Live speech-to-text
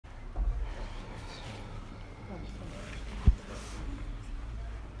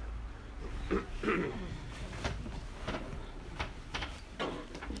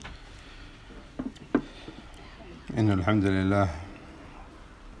إن الحمد لله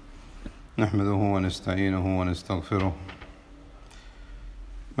نحمده ونستعينه ونستغفره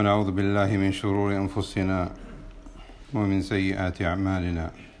ونعوذ بالله من شرور أنفسنا ومن سيئات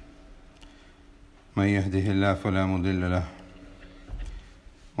أعمالنا من يهده الله فلا مضل له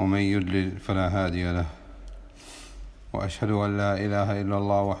ومن يضلل فلا هادي له وأشهد أن لا إله إلا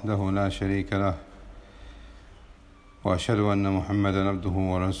الله وحده لا شريك له وأشهد أن محمدا عبده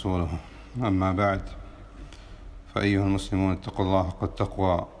ورسوله أما بعد فأيها المسلمون اتقوا الله حق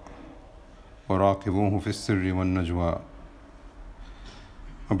التقوى وراقبوه في السر والنجوى.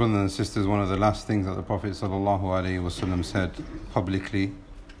 My brothers and sisters, one of the last things that the Prophet ﷺ said publicly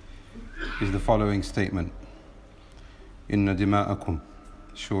is the following statement: Inna dima'akum,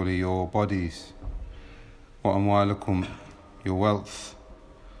 surely your bodies, wa amwalakum, your wealth,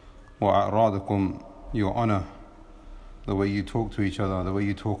 wa a'radakum, your honor, the way you talk to each other, the way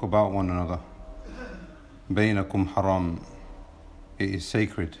you talk about one another, bainakum haram, it is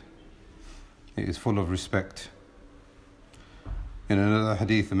sacred, it is full of respect. In another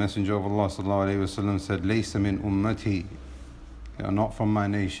hadith, the Messenger of Allah ﷺ said, Laysa min ummati, they are not from my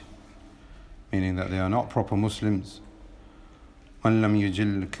nation, meaning that they are not proper Muslims. Man lam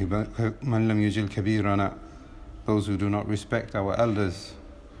yujil kabirana, those who do not respect our elders,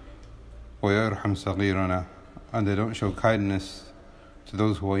 wa yarham saghirana, and they don't show kindness to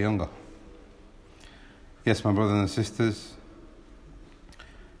those who are younger. Yes, my brothers and sisters,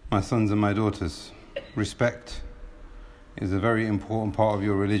 my sons and my daughters, respect is a very important part of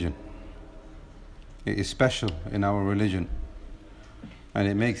your religion. It is special in our religion, and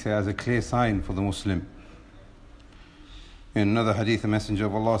it makes it as a clear sign for the Muslim. In another hadith, the Messenger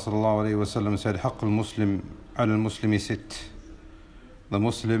of Allah ﷺ said, Haqqul Muslim ala al-Muslimi sit. The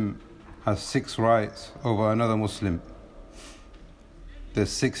Muslim has 6 rights over another Muslim. There's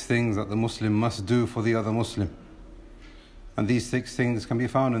 6 things that the Muslim must do for the other Muslim. And these 6 things can be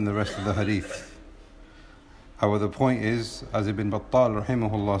found in the rest of the hadith. However, the point is, as Ibn Battal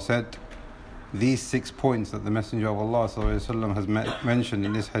rahimahullah said, these 6 points that the Messenger of Allah ﷺ has mentioned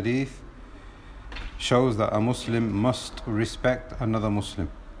in this hadith shows that a Muslim must respect another Muslim.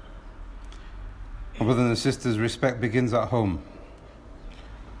 My brothers and sisters, respect begins at home.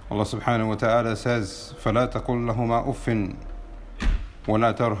 Allah subhanahu wa ta'ala says, فَلَا تَقُلْ لَهُمَا أُفٍّ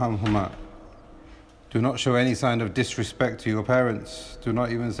وَلَا تَرْحَمْهُمَا. Do not show any sign of disrespect to your parents. Do not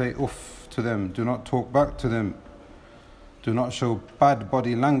even say uff to them. Do not talk back to them. Do not show bad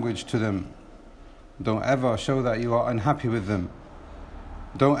body language to them. Don't ever show that you are unhappy with them.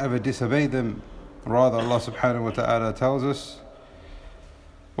 Don't ever disobey them. Rather, Allah subhanahu wa ta'ala tells us,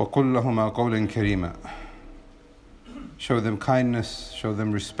 وَقُلْ لَهُمَا قَوْلًا كَرِيمًا. Show them kindness, show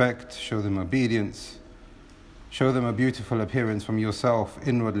them respect, show them obedience, show them a beautiful appearance from yourself,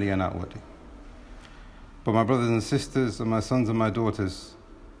 inwardly and outwardly. But my brothers and sisters, and my sons and my daughters,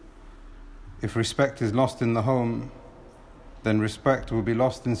 if respect is lost in the home, then respect will be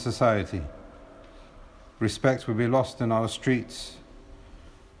lost in society. Respect will be lost in our streets,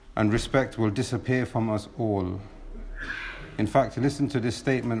 and respect will disappear from us all. In fact, listen to this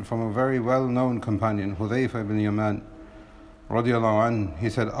statement from a very well-known companion, Hudhayfa ibn Yaman, radiyallahu anhu. He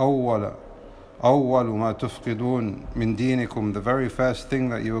said, أَوَّلُ مَا تُفْقِدُونَ مِنْ دِينِكُمْ. The very first thing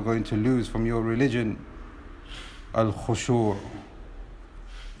that you are going to lose from your religion, al-khushu',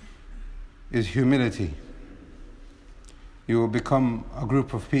 is humility. You will become a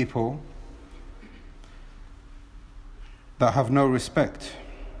group of people that have no respect,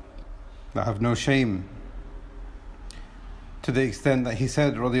 that have no shame, to the extent that he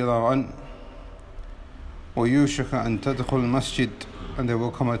said, radiyallahu anhu, وَيُوشِكَ أَن تَدْخُلْ الْمَسْجِدِ, and there will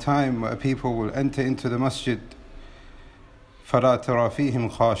come a time where people will enter into the masjid, فَلَا تَرَى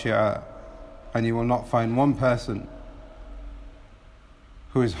فِيهِمْ خَاشِعًا, and you will not find one person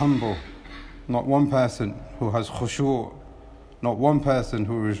who is humble, not one person who has khushu', not one person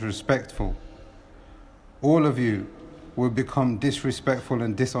who is respectful. All of you will become disrespectful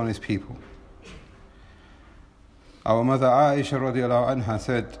and dishonest people. Our mother Aisha radiallahu anha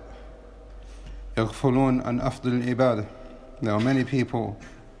said, يَغْفُلُونَ أَنْ أَفْضِلِ الْعِبَادَةِ. There are many people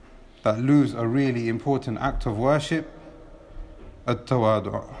that lose a really important act of worship,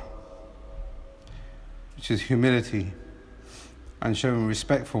 التواضع, which is humility and showing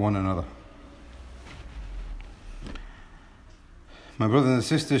respect for one another. My brothers and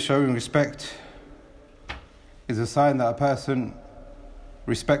sisters, showing respect is a sign that a person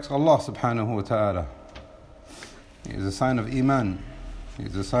respects Allah subhanahu wa ta'ala. It is a sign of iman. It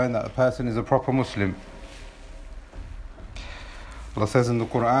is a sign that a person is a proper Muslim. Allah says in the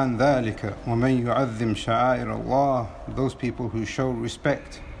Quran, ذَلِكَ وَمَنْ يُعَذِّمْ شَعَائِرَ اللَّهِ. Those people who show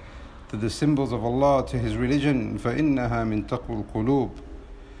respect to the symbols of Allah, to his religion. فَإِنَّهَا مِن تَقْوَى الْقُلُوبِ.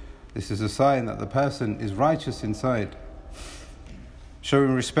 This is a sign that the person is righteous inside.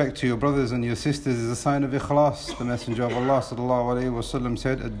 Showing respect to your brothers and your sisters is a sign of ikhlas. The Messenger of Allah ﷺ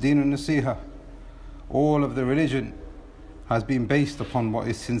said, ad-deen nasiha. All of the religion has been based upon what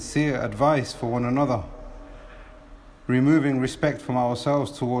is sincere advice for one another. Removing respect from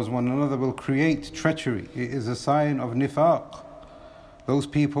ourselves towards one another will create treachery. It is a sign of nifaq. Those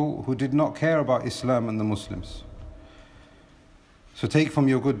people who did not care about Islam and the Muslims. So take from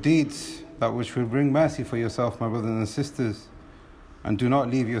your good deeds that which will bring mercy for yourself, my brothers and sisters, and do not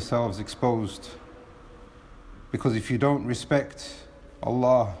leave yourselves exposed. Because if you don't respect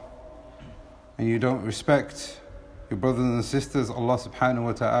Allah and you don't respect your brothers and sisters, Allah subhanahu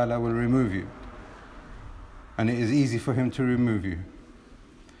wa ta'ala will remove you. And it is easy for him to remove you.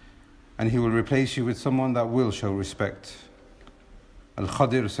 And he will replace you with someone that will show respect.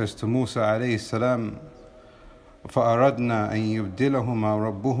 Al-Khadir says to Musa alayhi salam, فَأَرَدْنَا أَن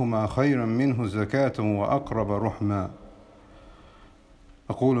يُبْدِلَهُمَا رَبُّهُمَا خَيْرًا مِّنْهُ زَكَاةً وَأَقْرَبَ رُحْمًا.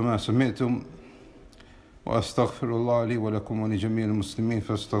 أقول ما سمعتم وأستغفر الله لي ولكم ولجميع المسلمين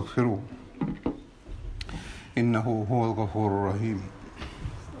فاستغفروه إنه هو الغفور الرحيم.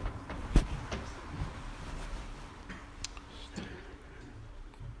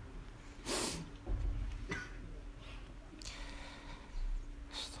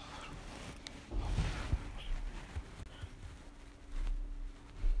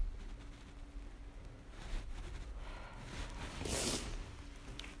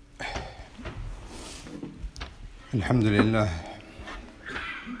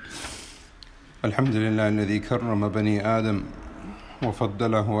 الحمد لله الذي كرم بني آدم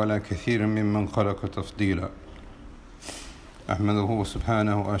وفضله على كثير ممن خلق تفضيلا. أحمده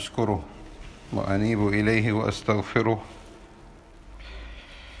سبحانه وأشكره وأنيب إليه وأستغفره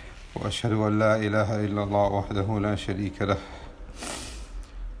وأشهد أن لا إله إلا الله وحده لا شريك له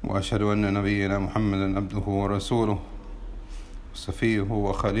وأشهد أن نبينا محمدا عبده ورسوله وصفيه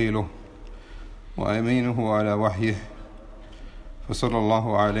وخليله وأمينه على وحيه فصلى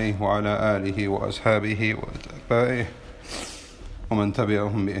الله عليه وعلى آله وأصحابه وأتباعه ومن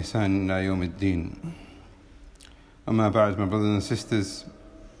تبعهم بإحسان إلى يوم الدين. أما بعد, my brothers and sisters,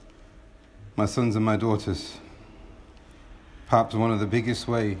 my sons and my daughters, perhaps one of the biggest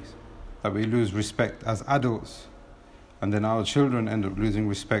ways that we lose respect as adults and then our children end up losing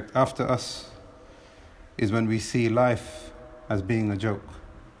respect after us is when we see life as being a joke.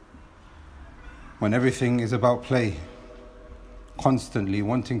 When everything is about play, constantly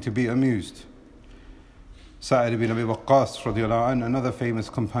wanting to be amused. Sa'id ibn Abi Waqqas radiallahu anh, another famous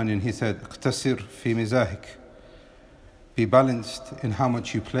companion, he said, اقتصر في مزاحك. Be balanced in how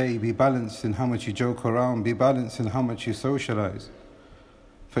much you play, be balanced in how much you joke around, be balanced in how much you socialize.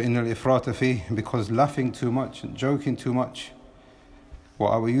 فإن الإفراط فيه, because laughing too much and joking too much,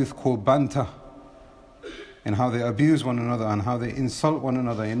 what our youth call banter, and how they abuse one another and how they insult one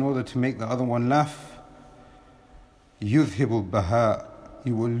another in order to make the other one laugh. يذهب البهاء,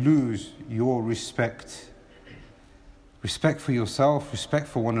 you will lose your respect. Respect for yourself, respect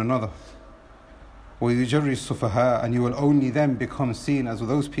for one another. ويجري السفهاء, and you will only then become seen as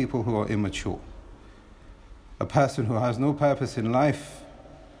those people who are immature. A person who has no purpose in life,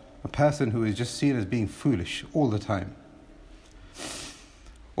 a person who is just seen as being foolish all the time.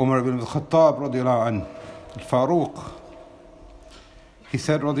 Umar ibn al-Khattab radiallahu anh, Al-Faruq, he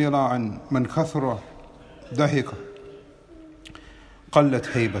said radiallahu anh, من كثر ضحك قلت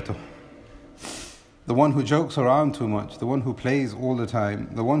هيبته. The one who jokes around too much, the one who plays all the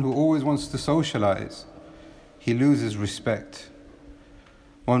time, the one who always wants to socialize, he loses respect.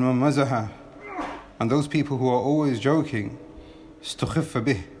 ومن مزح, and those people who are always joking, استخف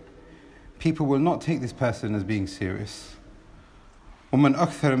به, people will not take this person as being serious. ومن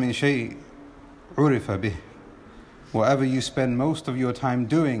أكثر من شيء عُرِفَ به. Whatever you spend most of your time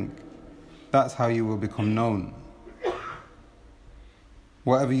doing, that's how you will become known.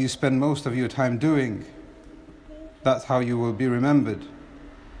 Whatever you spend most of your time doing, that's how you will be remembered.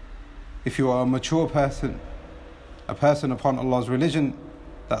 If you are a mature person, a person upon Allah's religion,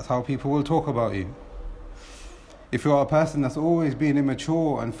 that's how people will talk about you. If you are a person that's always been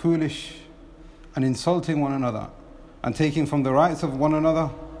immature and foolish and insulting one another and taking from the rights of one another,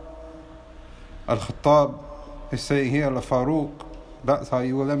 Al-Khattab is saying here, Al-Faruq, that's how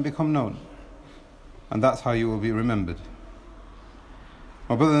you will then become known. And that's how you will be remembered.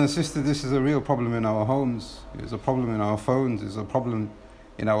 My brothers and sisters, this is a real problem in our homes. It's a problem in our phones. It's a problem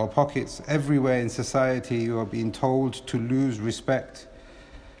in our pockets. Everywhere in society you are being told to lose respect.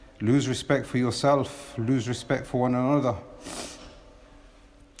 Lose respect for yourself. Lose respect for one another.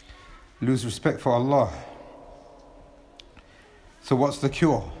 lose respect for Allah. So what's the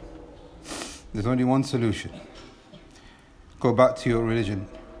cure? There's only one solution. Go back to your religion.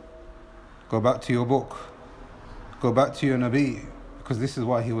 Go back to your book. Go back to your Nabi, because this is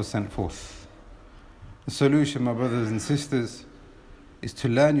why he was sent forth. The solution, my brothers and sisters, is to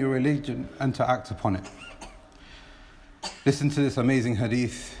learn your religion and to act upon it. Listen to this amazing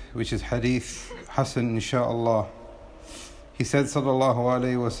hadith, which is hadith Hasan, insha'Allah. He said, sallallahu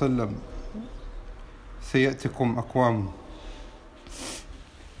alayhi wa sallam, سيأتكم أقوام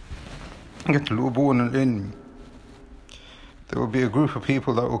يطلبون العلم. There will be a group of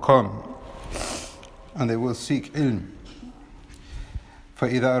people that will come and they will seek ilm.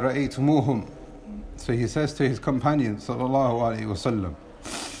 فإذا رأيتموهم. So he says to his companions, sallallahu alayhi wa sallam,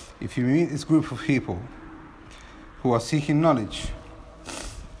 if you meet this group of people who are seeking knowledge,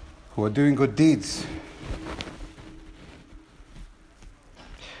 who are doing good deeds,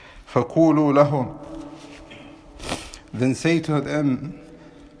 فَقُولُوا لَهُمْ, then say to them,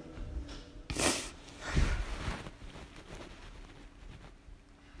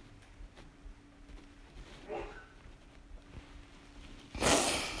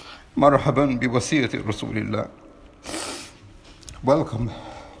 مرحبا بوصية رسول الله. Welcome.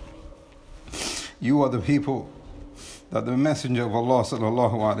 You are the people that the Messenger of Allah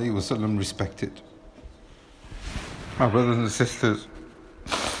sallallahu alaihi wasallam respected. My brothers and sisters,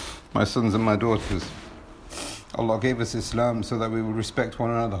 my sons and my daughters, Allah gave us Islam so that we will respect one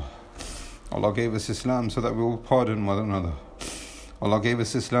another. Allah gave us Islam so that we will pardon one another. Allah gave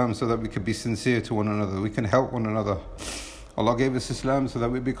us Islam so that we could be sincere to one another. We can help one another. Allah gave us Islam so that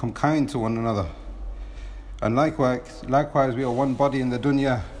we become kind to one another. And likewise we are one body in the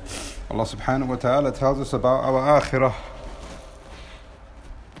dunya. Allah subhanahu wa ta'ala tells us about our akhirah.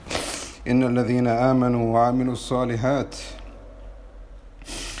 إِنَّ الَّذِينَ آمَنُوا وَعَمِلُوا الصَّالِحَاتِ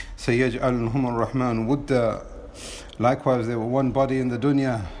سَيَجْعَلْهُمُ الرَّحْمَنُ وُدًّا. Likewise, they were one body in the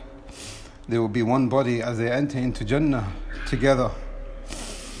dunya. They will be one body as they enter into Jannah together.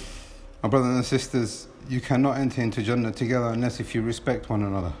 My brothers and sisters, you cannot enter into Jannah together unless if you respect one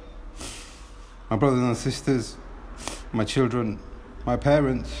another. My brothers and sisters, my children, my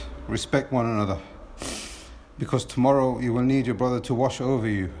parents, respect one another. Because tomorrow you will need your brother to wash over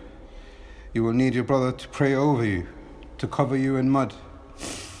you. You will need your brother to pray over you, to cover you in mud.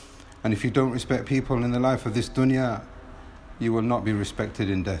 And if you don't respect people in the life of this dunya, you will not be respected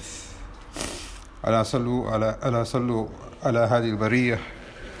in death. ألا صلوا على هذه البرية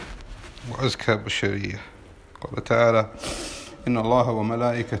وأزكى بشرية. قال تعالى إن الله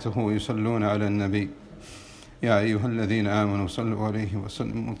وملائكته يصلون على النبي يا أيها الذين آمنوا صلوا عليه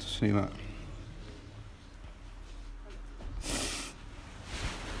وسلموا تسليما.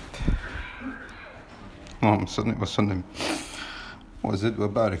 اللهم صل وسلم وزد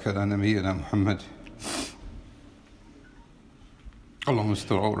وبارك على نبينا محمد. اللهم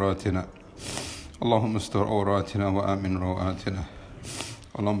استر عوراتنا اللهم استر عوراتنا وآمن روآتنا.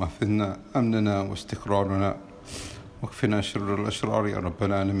 اللهم احفظنا أمننا واستقرارنا واكفنا شر الأشرار يا رب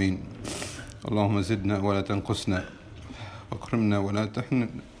العالمين. اللهم زدنا ولا تنقصنا واكرمنا ولا تحننا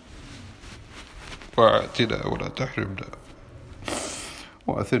وأعتنا ولا تحرمنا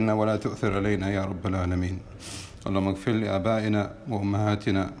وأثرنا ولا تؤثر علينا يا رب العالمين. اللهم اغفر لآبائنا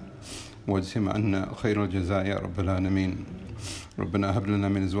وأمهاتنا واجزهم عنا خير الجزاء يا رب العالمين. ربنا هب لنا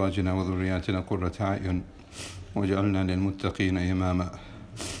من أزواجنا وذرياتنا قرة أعين واجعلنا للمتقين إماما.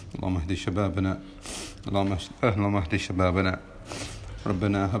 اللهم اهد شبابنا اللهم اهد شبابنا.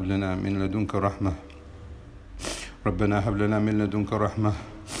 ربنا هب لنا من لدنك رحمة. ربنا هب لنا من لدنك رحمة.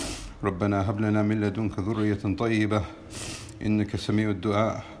 ربنا هب لنا من لدنك ذرية طيبة إنك سميع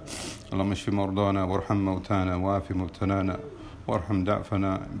الدعاء. اللهم اشف مرضانا وارحم موتانا وعاف مبتلانا وارحم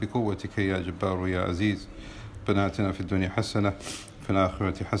ضعفنا بقوتك يا جبار يا عزيز. ربنا آتنا في الدنيا حسنة وفي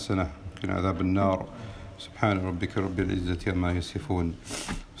الآخرة حسنة وقنا عذاب النار. سبحان ربك رب العزة عما يصفون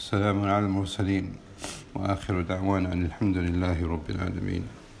والسلام على المرسلين وآخر دعوانا أن الحمد لله رب العالمين.